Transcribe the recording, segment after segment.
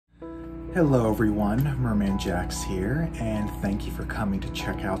Hello everyone, Merman Jax here, and thank you for coming to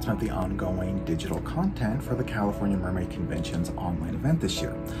check out some of the ongoing digital content for the California Mermaid Convention's online event this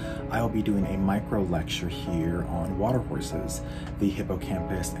year. I will be doing a micro lecture here on water horses, the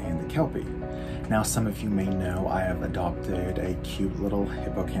Hippocampus and the Kelpie. Now, some of you may know I have adopted a cute little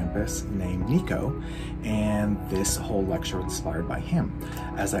hippocampus named Nico, and this whole lecture was inspired by him,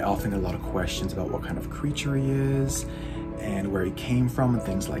 as I often get a lot of questions about what kind of creature he is, and where he came from and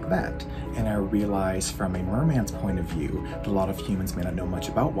things like that. And I realized from a merman's point of view that a lot of humans may not know much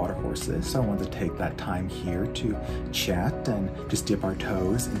about water horses, so I wanted to take that time here to chat and just dip our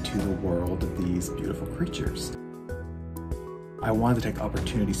toes into the world of these beautiful creatures. I wanted to take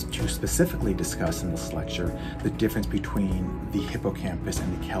opportunities to specifically discuss in this lecture the difference between the hippocampus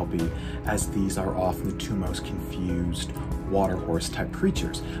and the kelpie, as these are often the two most confused water horse type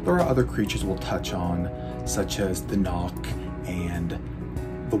creatures. There are other creatures we'll touch on, such as the knock and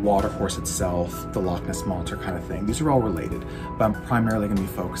the water horse itself, the Loch Ness Monster kind of thing. These are all related, but I'm primarily going to be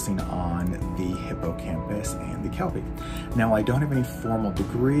focusing on the hippocampus and the kelpie. Now, I don't have any formal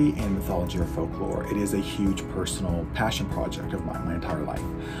degree in mythology or folklore. It is a huge personal passion project of mine my entire life.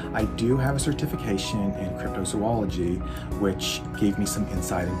 I do have a certification in cryptozoology, which gave me some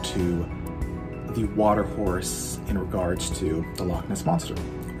insight into the water horse in regards to the Loch Ness Monster,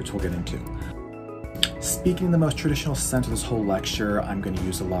 which we'll get into. Speaking in the most traditional sense of this whole lecture, I'm going to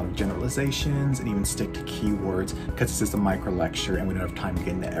use a lot of generalizations and even stick to keywords because this is a micro lecture and we don't have time to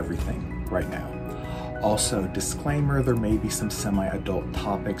get into everything right now. Also, disclaimer, there may be some semi-adult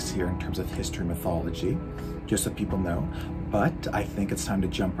topics here in terms of history and mythology, just so people know, but I think it's time to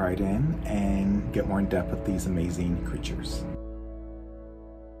jump right in and get more in depth with these amazing creatures.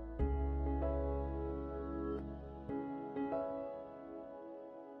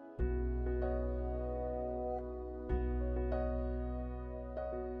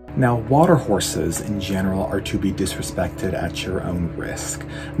 Now, water horses in general are to be disrespected at your own risk.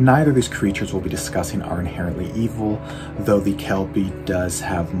 Neither of these creatures we'll be discussing are inherently evil, though the kelpie does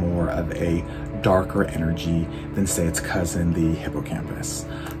have more of a darker energy than, say, its cousin, the hippocampus.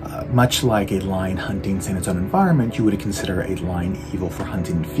 Much like a lion hunting in its own environment, you would consider a lion evil for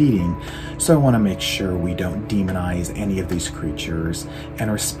hunting and feeding, so I want to make sure we don't demonize any of these creatures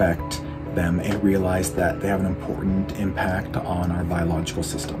and respect them and realize that they have an important impact on our biological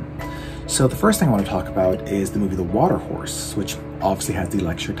system. So the first thing I want to talk about is the movie The Water Horse, which obviously has the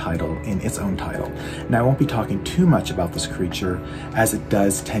lecture title in its own title. Now, I won't be talking too much about this creature, as it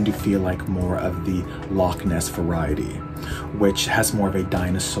does tend to feel like more of the Loch Ness variety, which has more of a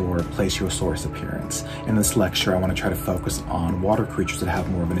dinosaur, plesiosaurus appearance. In this lecture, I want to try to focus on water creatures that have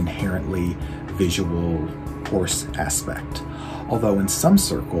more of an inherently visual horse aspect. Although in some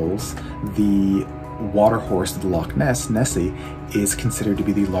circles, the water horse of the Loch Ness, Nessie, is considered to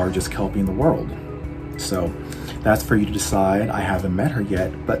be the largest kelpie in the world. So that's for you to decide. I haven't met her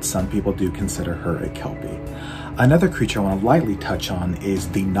yet, but some people do consider her a kelpie. Another creature I want to lightly touch on is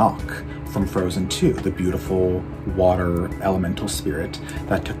the Knock from Frozen 2, the beautiful water elemental spirit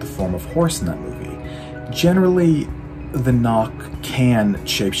that took the form of horse in that movie. Generally, the Knock can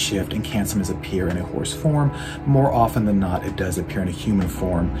shapeshift and can sometimes appear in a horse form. More often than not, it does appear in a human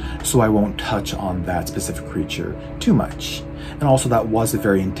form, so I won't touch on that specific creature too much. And also, that was a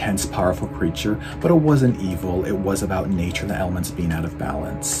very intense, powerful creature, but it wasn't evil. It was about nature and the elements being out of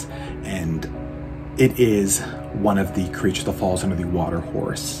balance. And it is one of the creatures that falls under the water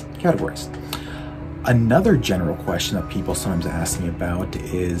horse categories. Another general question that people sometimes ask me about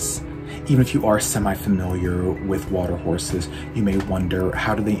is, even if you are semi-familiar with water horses, you may wonder,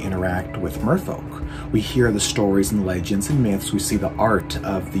 how do they interact with merfolk? We hear the stories and legends and myths, we see the art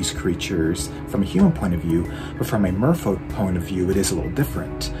of these creatures from a human point of view, but from a merfolk point of view, it is a little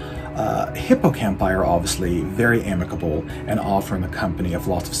different. Hippocampi are obviously very amicable and offer in the company of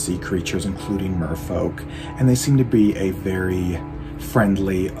lots of sea creatures, including merfolk, and they seem to be a very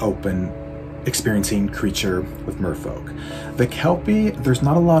friendly, open, experiencing creature with merfolk. The kelpie, there's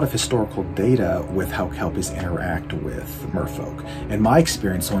not a lot of historical data with how kelpies interact with merfolk. In my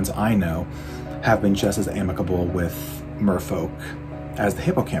experience, the ones I know have been just as amicable with merfolk as the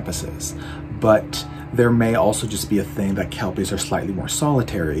hippocampus is. But there may also just be a thing that kelpies are slightly more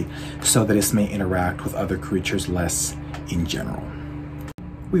solitary, so that it may interact with other creatures less in general.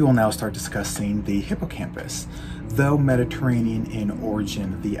 We will now start discussing the hippocampus. Though Mediterranean in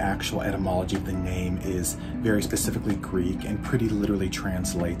origin, the actual etymology of the name is very specifically Greek and pretty literally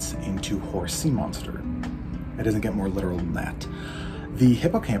translates into horse sea monster. It doesn't get more literal than that. The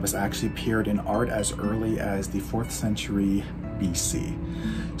hippocampus actually appeared in art as early as the 4th century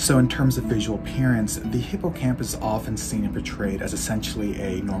BC. So in terms of visual appearance, the hippocampus is often seen and portrayed as essentially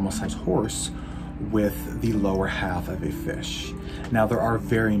a normal-sized horse with the lower half of a fish. Now, there are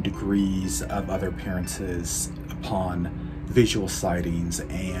varying degrees of other appearances upon visual sightings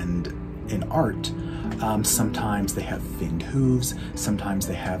and in art. Sometimes they have finned hooves, sometimes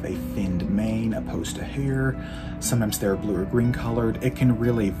they have a finned mane opposed to hair, sometimes they're blue or green colored. It can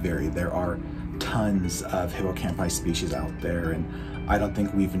really vary. There are tons of hippocampi species out there, and I don't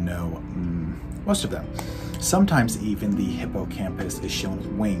think we even know most of them. Sometimes even the hippocampus is shown with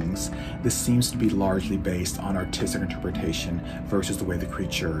wings. This seems to be largely based on artistic interpretation versus the way the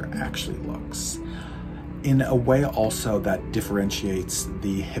creature actually looks. In a way also that differentiates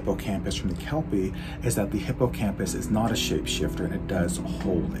the hippocampus from the Kelpie is that the hippocampus is not a shapeshifter and it does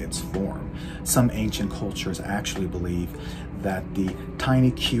hold its form. Some ancient cultures actually believe that the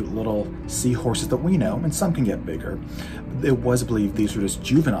tiny, cute little seahorses that we know, and some can get bigger, it was believed these were just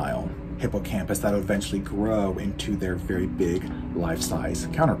juvenile hippocampus that would eventually grow into their very big life-size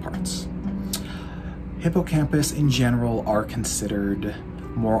counterparts. Hippocampus in general are considered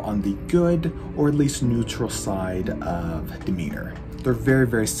more on the good or at least neutral side of demeanor. They're very,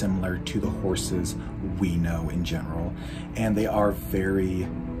 very similar to the horses we know in general, and they are very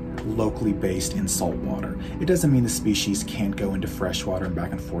locally based in saltwater. It doesn't mean the species can't go into freshwater and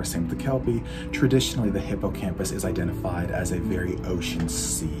back and forth, same with the Kelpie. Traditionally, the hippocampus is identified as a very ocean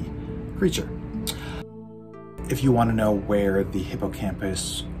sea creature. If you want to know where the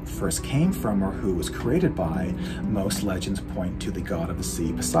hippocampus first came from or who it was created by, most legends point to the god of the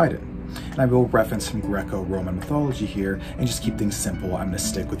sea, Poseidon. And I will reference some Greco-Roman mythology here, and just keep things simple, I'm going to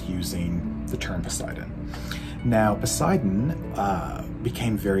stick with using the term Poseidon. Now, Poseidon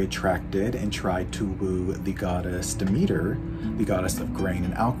became very attracted and tried to woo the goddess Demeter, the goddess of grain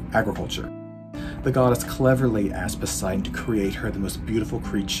and agriculture. The goddess cleverly asked Poseidon to create her the most beautiful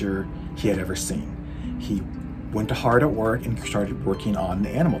creature he had ever seen. He went to hard at work and started working on an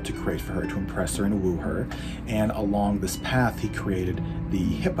animal to create for her, to impress her and woo her. And along this path, he created the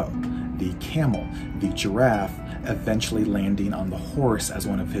hippo, the camel, the giraffe, eventually landing on the horse as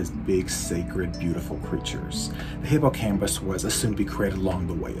one of his big, sacred, beautiful creatures. The hippocampus was assumed to be created along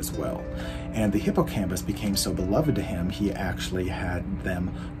the way as well. And the hippocampus became so beloved to him, he actually had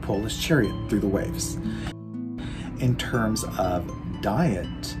them pull his chariot through the waves. In terms of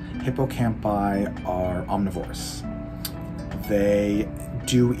diet, hippocampi are omnivores. They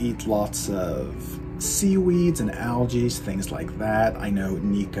do eat lots of seaweeds and algae, things like that. I know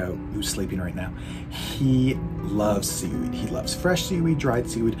Nico, who's sleeping right now, he loves seaweed. He loves fresh seaweed, dried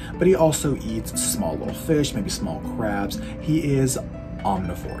seaweed, but he also eats small little fish, maybe small crabs. He is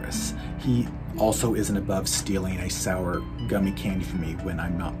omnivorous. He also isn't above stealing a sour gummy candy from me when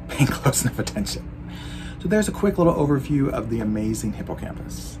I'm not paying close enough attention. So there's a quick little overview of the amazing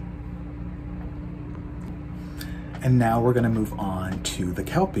hippocampus. And now we're going to move on to the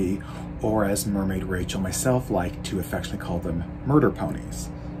Kelpie, or as Mermaid Rachel and myself like to affectionately call them, murder ponies.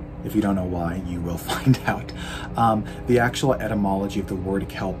 If you don't know why, you will find out. The actual etymology of the word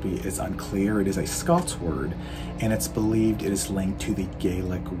Kelpie is unclear. It is a Scots word, and it's believed it is linked to the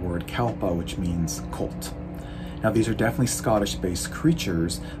Gaelic word Kelpa, which means colt. Now, these are definitely Scottish-based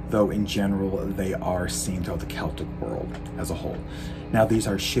creatures, though in general they are seen throughout the Celtic world as a whole. Now, these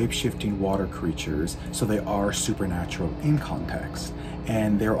are shape-shifting water creatures, so they are supernatural in context,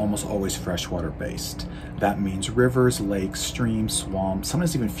 and they're almost always freshwater-based. That means rivers, lakes, streams, swamps,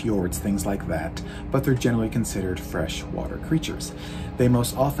 sometimes even fjords, things like that, but they're generally considered freshwater creatures. They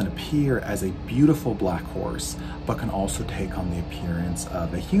most often appear as a beautiful black horse, but can also take on the appearance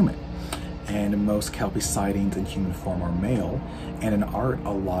of a human. And most Kelpie sightings in human form are male, and in art,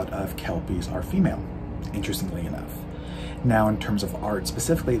 a lot of Kelpies are female, interestingly enough. Now, in terms of art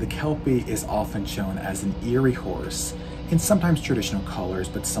specifically, the Kelpie is often shown as an eerie horse in sometimes traditional colors,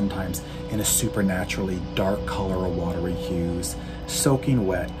 but sometimes in a supernaturally dark color or watery hues, soaking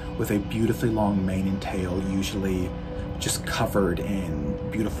wet with a beautifully long mane and tail, usually just covered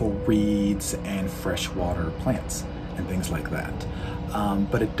in beautiful reeds and freshwater plants and things like that.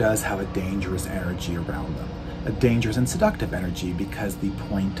 But it does have a dangerous energy around them. A dangerous and seductive energy, because the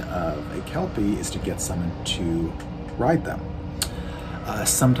point of a Kelpie is to get someone to ride them.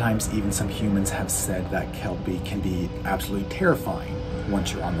 Sometimes even some humans have said that Kelpie can be absolutely terrifying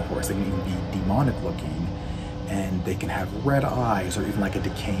once you're on the horse. They can even be demonic looking, and they can have red eyes or even like a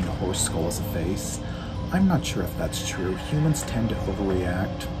decaying horse skull as a face. I'm not sure if that's true. Humans tend to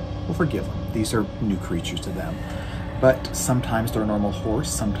overreact. We'll forgive them. These are new creatures to them. But sometimes they're a normal horse,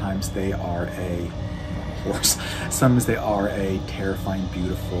 sometimes they are a horse, sometimes they are a terrifying,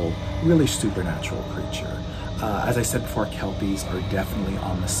 beautiful, really supernatural creature. As I said before, Kelpies are definitely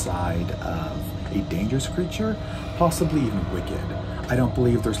on the side of a dangerous creature, possibly even wicked. I don't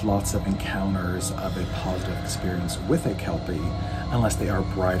believe there's lots of encounters of a positive experience with a Kelpie unless they are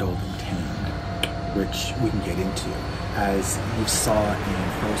bridled and tamed, which we can get into. As you saw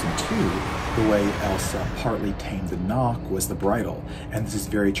in Frozen 2, the way Elsa partly tamed the knock was the bridle, and this is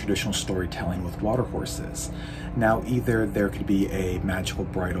very traditional storytelling with water horses. Now, either there could be a magical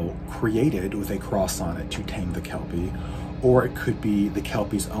bridle created with a cross on it to tame the Kelpie, or it could be the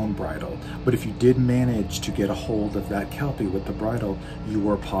Kelpie's own bridle. But if you did manage to get a hold of that Kelpie with the bridle, you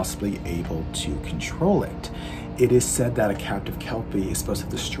were possibly able to control it. It is said that a captive Kelpie is supposed to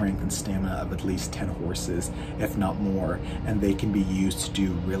have the strength and stamina of at least 10 horses, if not more, and they can be used to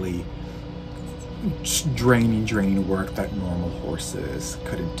do really draining work that normal horses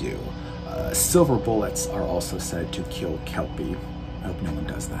couldn't do. Silver bullets are also said to kill Kelpie. I hope no one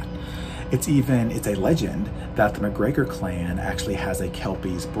does that. It's a legend that the McGregor clan actually has a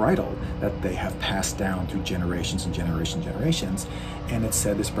Kelpie's bridle that they have passed down through generations and generations, and it's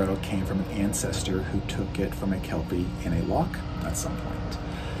said this bridle came from an ancestor who took it from a Kelpie in a loch at some point.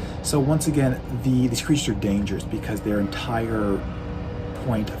 So once again, these creatures are dangerous because their entire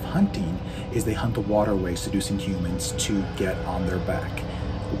point of hunting is they hunt the waterways, seducing humans to get on their back.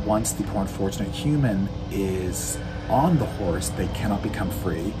 Once the poor unfortunate human is on the horse, they cannot become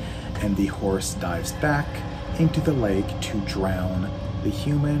free, and the horse dives back into the lake to drown the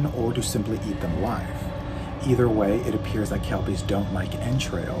human or to simply eat them alive. Either way, it appears that Kelpies don't like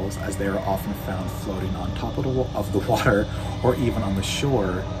entrails, as they are often found floating on top of the water or even on the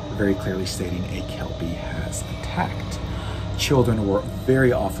shore, very clearly stating a Kelpie has attacked. Children were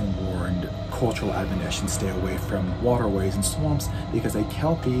very often warned, cultural admonition, stay away from waterways and swamps because a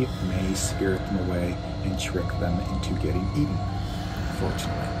Kelpie may spirit them away and trick them into getting eaten,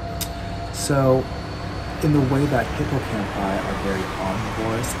 unfortunately. So, in the way that Hippocampi are very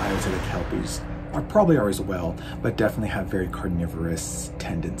omnivorous, I would say the Kelpies probably are as well, but definitely have very carnivorous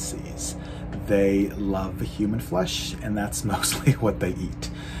tendencies. They love the human flesh, and that's mostly what they eat.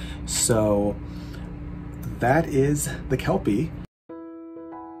 So, that is the Kelpie.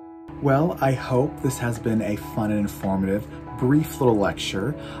 Well, I hope this has been a fun and informative, brief little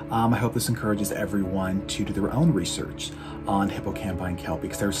lecture. I hope this encourages everyone to do their own research on Hippocampi and Kelpie,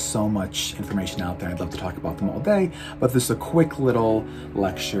 because there's so much information out there. I'd love to talk about them all day, but this is a quick little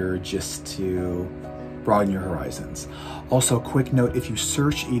lecture just to broaden your horizons. Also, quick note, if you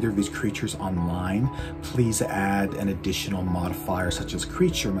search either of these creatures online, please add an additional modifier such as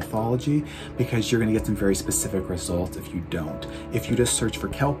creature mythology, because you're going to get some very specific results if you don't. If you just search for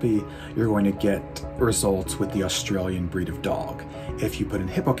Kelpie, you're going to get results with the Australian breed of dog. If you put in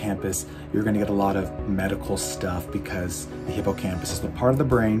hippocampus, you're going to get a lot of medical stuff, because the hippocampus is the part of the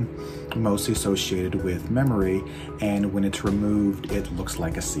brain mostly associated with memory, and when it's removed, it looks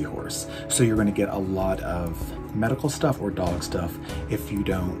like a seahorse. So you're going to get a lot of medical stuff or dog stuff if you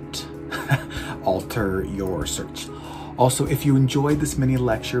don't alter your search. Also, if you enjoyed this mini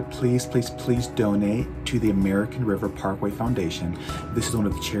lecture, please donate to the American River Parkway Foundation. This is one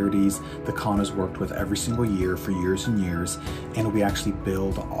of the charities the con has worked with every single year for years and years, and we actually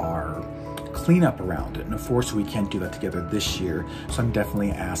build our cleanup around it. And unfortunately, we can't do that together this year. So I'm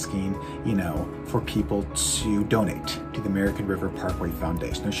definitely asking, for people to donate to the American River Parkway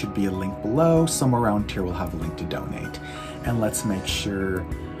Foundation. There should be a link below. Somewhere around here, we'll have a link to donate. And let's make sure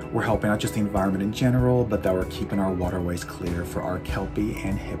we're helping not just the environment in general, but that we're keeping our waterways clear for our Kelpie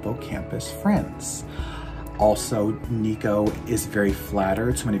and Hippocampus friends. Also, Nico is very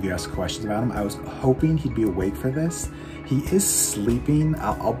flattered. So many of you asked questions about him. I was hoping he'd be awake for this. He is sleeping.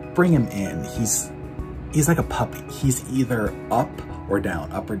 I'll bring him in. He's like a puppy. He's either up or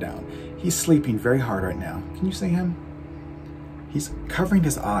down, up or down. He's sleeping very hard right now. Can you see him? He's covering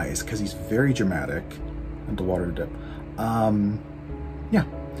his eyes because he's very dramatic. And the water dip. Yeah.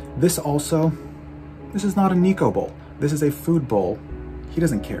 This is not a Nico bowl. This is a food bowl. He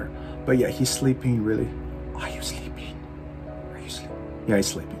doesn't care. But yeah, he's sleeping really. Are you sleeping? Are you sleeping? Yeah, he's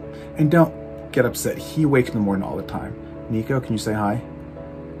sleeping. And don't get upset. He wakes in the morning all the time. Nico, can you say hi?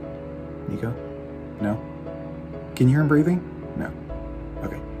 Nico? No? Can you hear him breathing? No.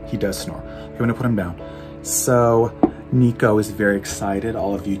 Okay, he does snore. I'm gonna put him down. So, Nico is very excited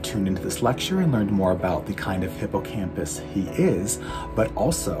all of you tuned into this lecture and learned more about the kind of hippocampus he is, but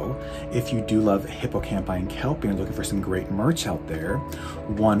also if you do love Hippocampi and Kelpie and are looking for some great merch out there,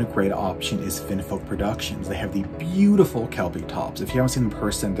 one great option is Finfolk Productions. They have the beautiful Kelpie tops. If you haven't seen them in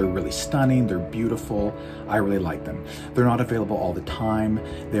person, they're really stunning, they're beautiful, I really like them. They're not available all the time,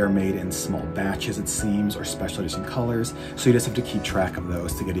 they're made in small batches it seems, or special edition colors, so you just have to keep track of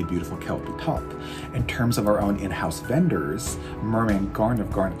those to get a beautiful Kelpie top. In terms of our own in-house vendors, Merman Garnet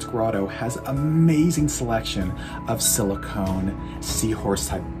of Garnet's Grotto has amazing selection of silicone seahorse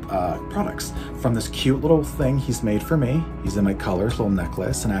type products. From this cute little thing he's made for me, he's in my colors, little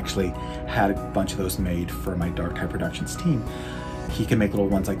necklace, and actually had a bunch of those made for my Dark Tide Productions team. He can make little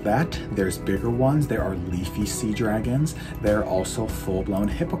ones like that. There's bigger ones. There are leafy sea dragons. There are also full-blown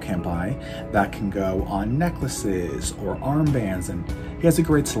hippocampi that can go on necklaces or armbands, and he has a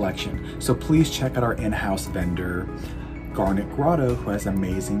great selection. So please check out our in-house vendor, Garnet Grotto, who has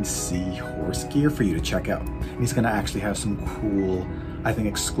amazing seahorse gear for you to check out. And he's gonna actually have some cool, I think,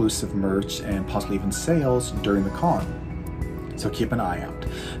 exclusive merch and possibly even sales during the con. So keep an eye out.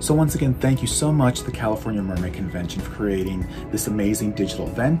 So once again, thank you so much to the California Mermaid Convention for creating this amazing digital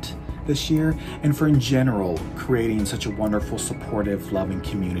event this year, and for in general creating such a wonderful, supportive, loving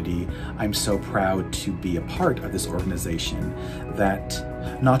community. I'm so proud to be a part of this organization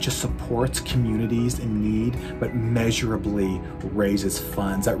that not just supports communities in need, but measurably raises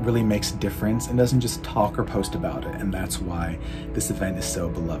funds. That really makes a difference and doesn't just talk or post about it. And that's why this event is so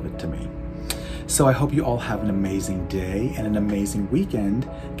beloved to me. So I hope you all have an amazing day and an amazing weekend.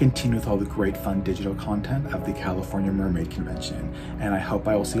 Continue with all the great fun digital content of the California Mermaid Convention. And I hope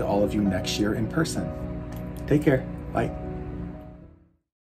I will see all of you next year in person. Take care. Bye.